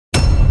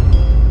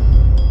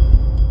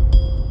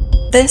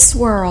This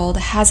world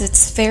has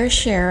its fair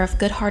share of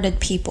good-hearted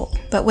people,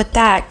 but with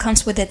that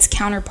comes with its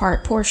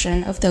counterpart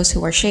portion of those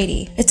who are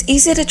shady. It's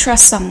easy to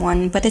trust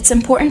someone, but it's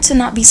important to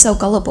not be so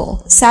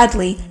gullible.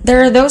 Sadly,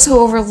 there are those who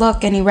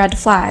overlook any red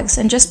flags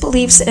and just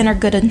believes in inner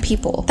good in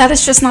people. That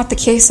is just not the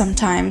case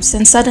sometimes,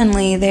 and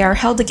suddenly they are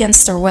held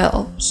against their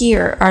will.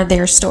 Here are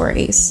their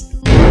stories.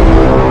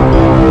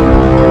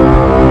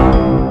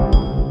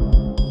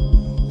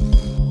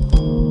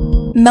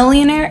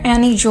 Millionaire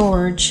Annie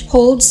George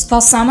holds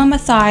Valsamma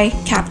Mathai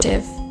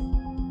captive.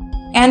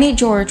 Annie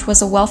George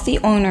was a wealthy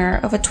owner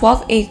of a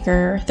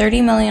 12-acre,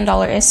 $30 million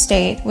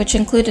estate, which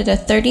included a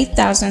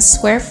 30,000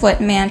 square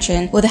foot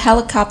mansion with a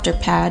helicopter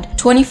pad,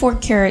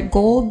 24-karat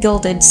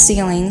gold-gilded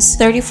ceilings,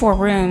 34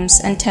 rooms,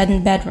 and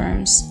 10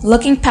 bedrooms.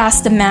 Looking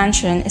past the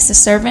mansion is the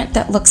servant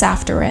that looks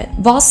after it.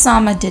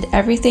 Valsamma did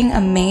everything a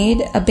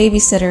maid, a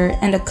babysitter,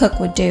 and a cook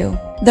would do.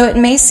 Though it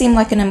may seem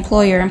like an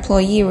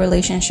employer-employee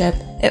relationship,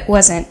 it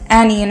wasn't.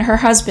 Annie and her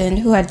husband,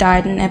 who had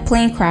died in a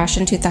plane crash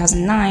in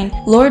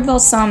 2009, lured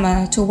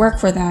Valsamma to work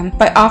for them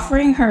by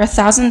offering her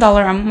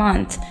 $1,000 a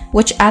month,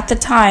 which at the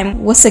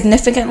time was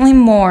significantly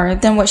more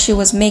than what she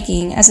was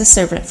making as a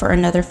servant for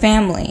another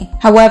family.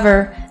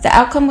 However, the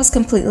outcome was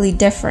completely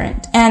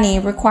different. Annie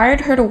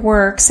required her to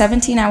work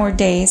 17-hour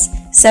days,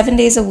 7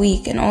 days a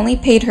week, and only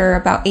paid her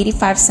about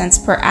 85 cents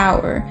per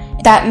hour.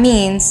 That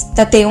means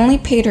that they only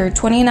paid her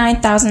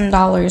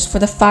 $29,000 for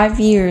the 5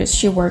 years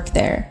she worked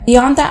there.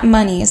 Beyond that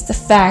money is the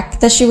fact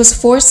that she was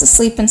forced to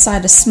sleep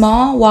inside a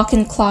small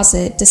walk-in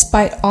closet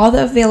despite all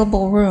the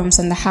available rooms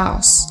in the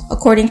house.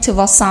 According to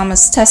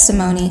Valsamma's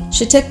testimony,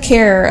 she took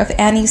care of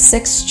Annie's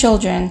 6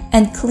 children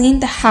and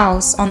cleaned the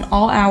house on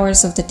all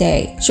hours of the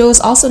day. She was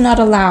also not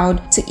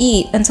allowed to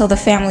eat until the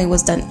family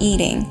was done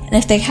eating, and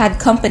if they had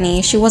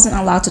company, she wasn't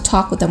allowed to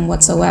talk with them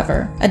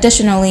whatsoever.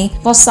 Additionally,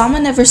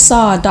 Valsamma never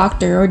saw a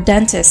doctor or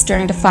dentist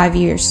during the 5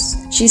 years.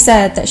 She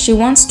said that she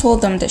once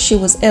told them that she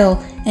was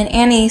ill, and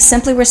Annie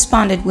simply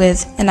responded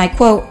with, and I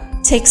quote,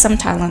 "Take some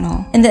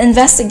Tylenol." In the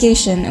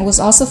investigation, it was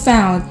also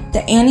found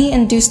that Annie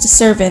induced a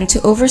servant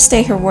to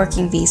overstay her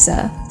working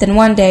visa. Then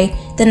one day,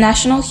 the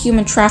National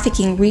Human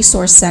Trafficking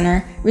Resource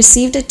Center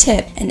received a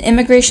tip and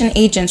immigration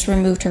agents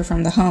removed her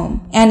from the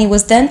home. Annie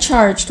was then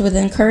charged with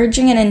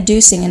encouraging and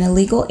inducing an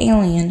illegal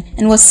alien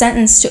and was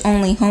sentenced to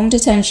only home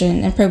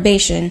detention and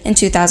probation in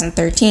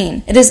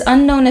 2013. It is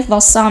unknown if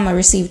Valsamma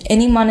received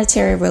any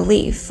monetary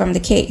relief from the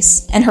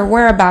case, and her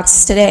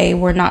whereabouts today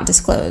were not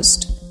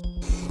disclosed.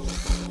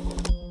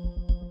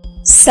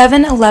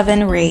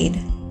 7-Eleven raid.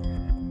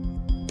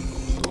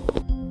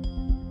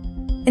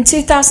 In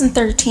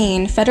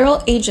 2013,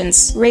 federal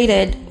agents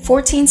raided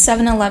 14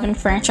 7-Eleven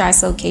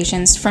franchise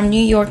locations from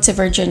New York to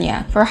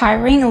Virginia for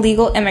hiring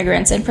illegal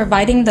immigrants and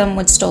providing them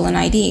with stolen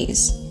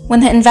IDs.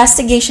 When the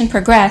investigation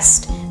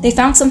progressed, they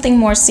found something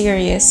more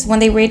serious when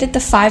they raided the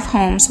 5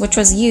 homes which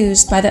was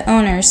used by the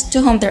owners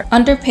to home their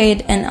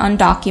underpaid and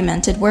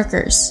undocumented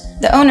workers.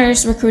 The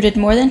owners recruited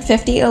more than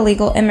 50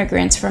 illegal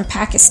immigrants from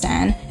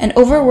Pakistan and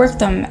overworked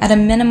them at a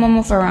minimum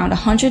of around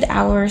 100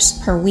 hours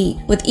per week,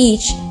 with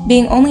each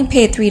being only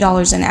paid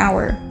 $3 an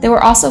hour. They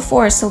were also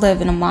forced to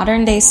live in a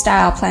modern-day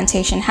style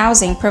plantation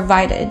housing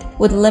provided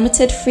with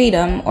limited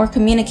freedom or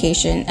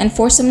communication and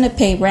forced them to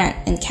pay rent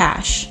in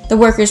cash. The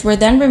workers were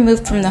then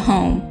removed from the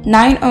home.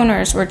 9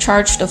 owners were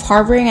charged of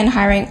harboring and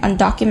hiring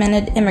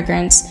undocumented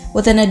immigrants,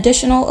 with an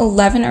additional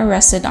 11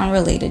 arrested on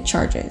related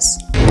charges.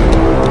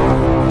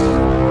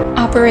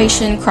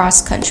 Operation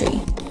Cross Country.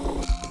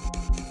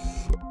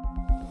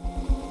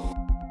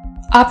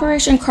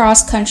 Operation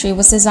Cross Country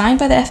was designed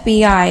by the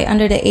FBI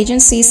under the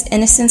agency's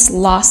Innocence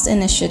Lost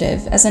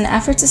initiative as an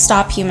effort to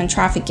stop human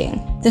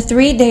trafficking. The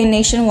 3-day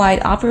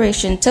nationwide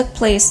operation took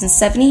place in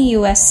 70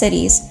 U.S.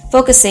 cities,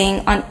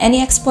 focusing on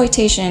any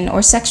exploitation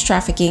or sex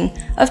trafficking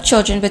of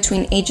children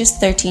between ages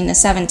 13 to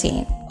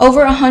 17.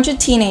 Over 100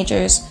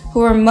 teenagers, who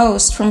were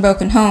most from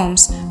broken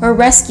homes, were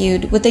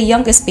rescued, with the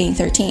youngest being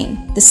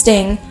 13. The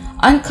sting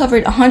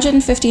uncovered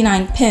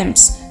 159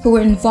 pimps who were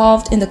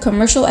involved in the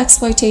commercial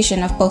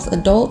exploitation of both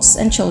adults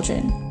and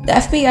children. The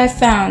FBI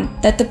found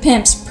that the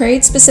pimps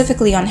preyed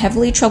specifically on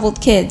heavily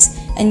troubled kids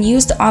and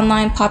used the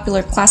online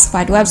popular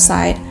classified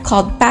website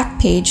called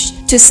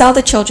Backpage to sell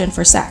the children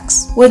for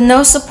sex. With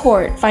no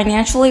support,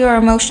 financially or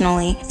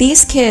emotionally,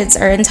 these kids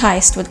are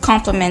enticed with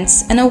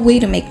compliments and a way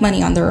to make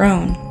money on their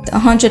own. The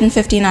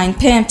 159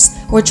 pimps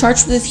were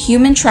charged with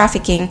human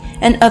trafficking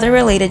and other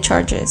related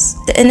charges.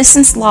 The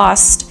Innocence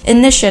Lost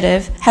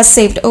initiative has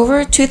saved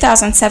over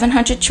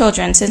 2,700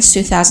 children since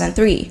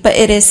 2003, but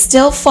it is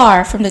still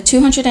far from the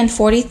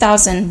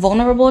 240,000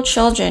 vulnerable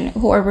children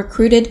who are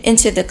recruited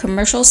into the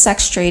commercial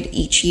sex trade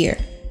each year.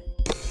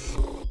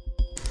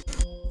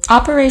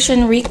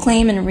 Operation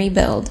Reclaim and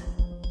Rebuild.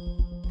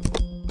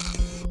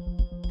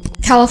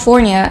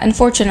 California,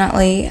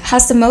 unfortunately,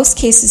 has the most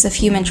cases of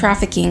human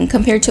trafficking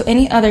compared to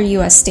any other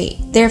U.S. state.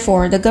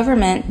 Therefore, the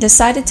government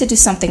decided to do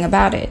something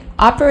about it.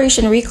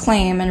 Operation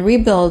Reclaim and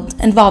Rebuild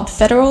involved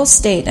federal,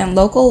 state, and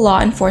local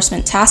law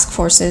enforcement task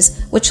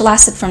forces, which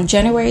lasted from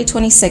January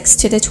 26th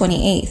to the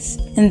 28th.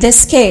 In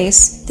this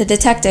case, the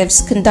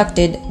detectives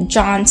conducted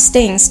John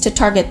stings to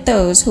target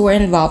those who were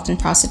involved in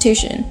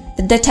prostitution.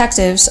 The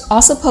detectives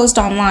also posed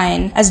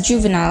online as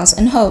juveniles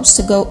in hopes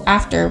to go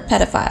after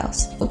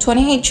pedophiles.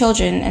 28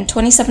 children and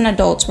 27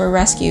 adults were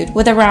rescued,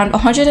 with around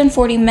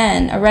 140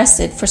 men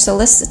arrested for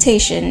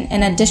solicitation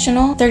and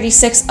additional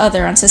 36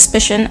 other on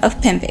suspicion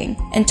of pimping.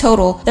 In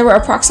total, there were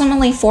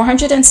approximately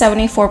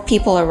 474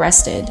 people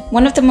arrested.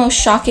 One of the most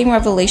shocking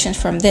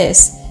revelations from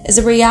this is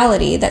the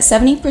reality that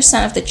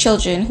 70% of the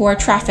children who are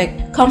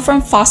trafficked come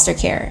from foster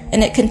care,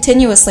 and it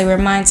continuously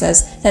reminds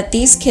us that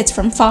these kids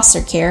from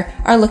foster care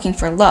are looking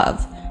for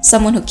love,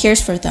 someone who cares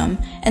for them,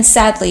 and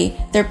sadly,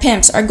 their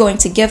pimps are going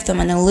to give them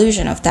an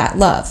illusion of that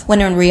love,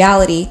 when in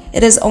reality,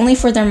 it is only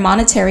for their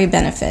monetary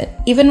benefit.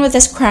 Even with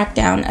this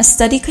crackdown, a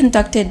study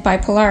conducted by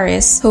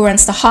Polaris, who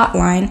runs the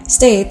hotline,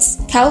 states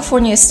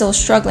California is still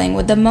struggling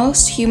with the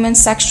most human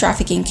sex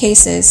trafficking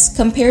cases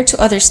compared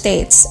to other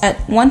states at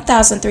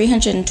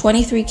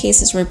 1,323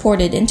 cases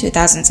reported in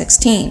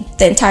 2016.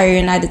 The entire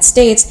United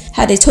States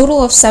had a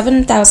total of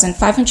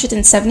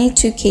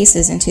 7,572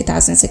 cases in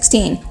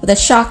 2016, with a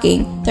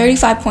shocking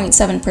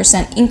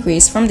 35.7%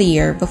 increase from the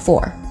year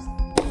before.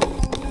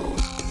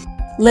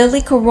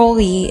 Lily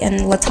Caroli and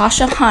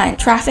Latasha Hunt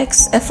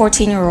traffics a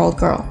 14-year-old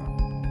girl.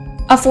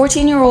 A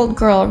 14-year-old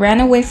girl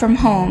ran away from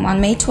home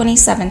on May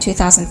 27,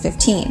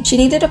 2015. She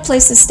needed a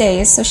place to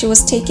stay, so she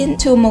was taken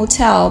to a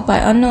motel by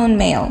unknown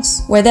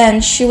males, where then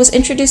she was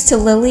introduced to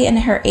Lily and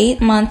her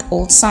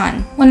 8-month-old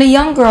son. When the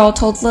young girl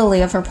told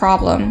Lily of her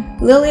problem,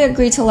 Lily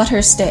agreed to let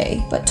her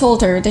stay, but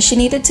told her that she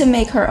needed to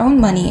make her own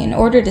money in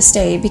order to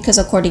stay because,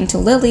 according to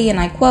Lily, and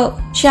I quote,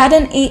 she had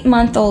an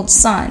 8-month-old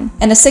son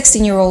and a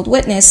 16-year-old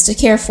witness to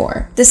care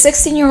for. The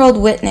 16-year-old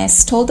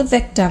witness told the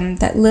victim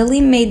that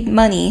Lily made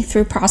money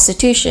through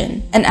prostitution,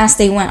 and as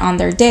they went on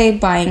their day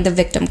buying the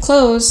victim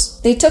clothes,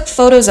 they took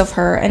photos of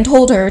her and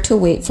told her to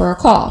wait for a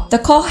call. The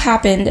call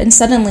happened, and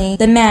suddenly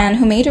the man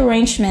who made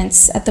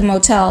arrangements at the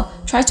motel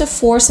tried to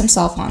force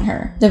himself on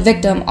her. The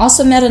victim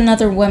also met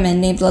another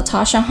woman named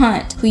Latasha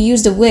Hunt, who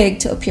used a wig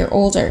to appear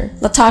older.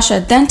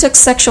 Latasha then took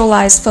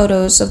sexualized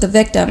photos of the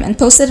victim and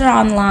posted it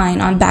online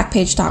on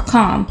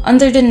Backpage.com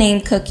under the name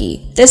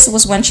Cookie. This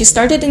was when she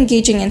started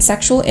engaging in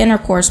sexual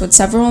intercourse with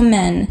several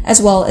men, as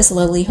well as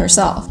Lily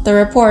herself. The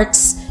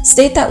reports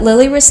state that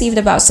Lily received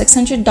about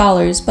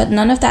 $600, but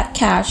none of that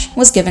cash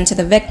was given to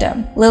the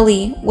victim.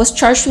 Lily was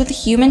charged with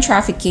human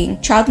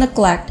trafficking, child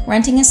neglect,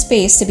 renting a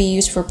space to be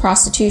used for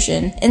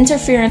prostitution,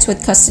 interference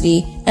with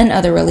custody, and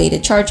other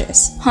related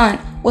charges. Hunt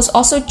was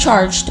also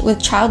charged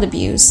with child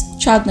abuse,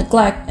 child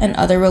neglect, and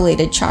other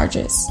related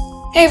charges.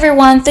 Hey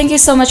everyone, thank you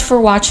so much for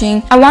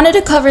watching. I wanted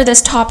to cover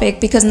this topic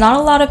because not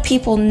a lot of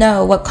people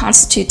know what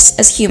constitutes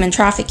as human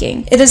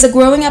trafficking. It is a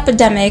growing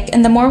epidemic,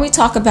 and the more we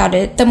talk about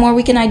it, the more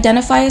we can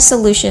identify a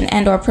solution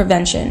and/or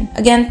prevention.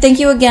 Again, thank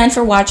you again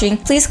for watching.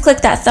 Please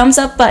click that thumbs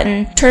up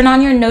button, turn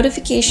on your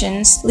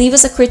notifications, leave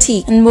us a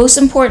critique, and most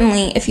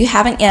importantly, if you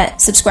haven't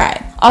yet,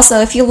 subscribe. Also,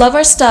 if you love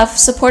our stuff,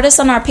 support us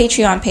on our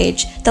Patreon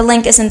page. The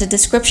link is in the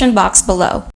description box below.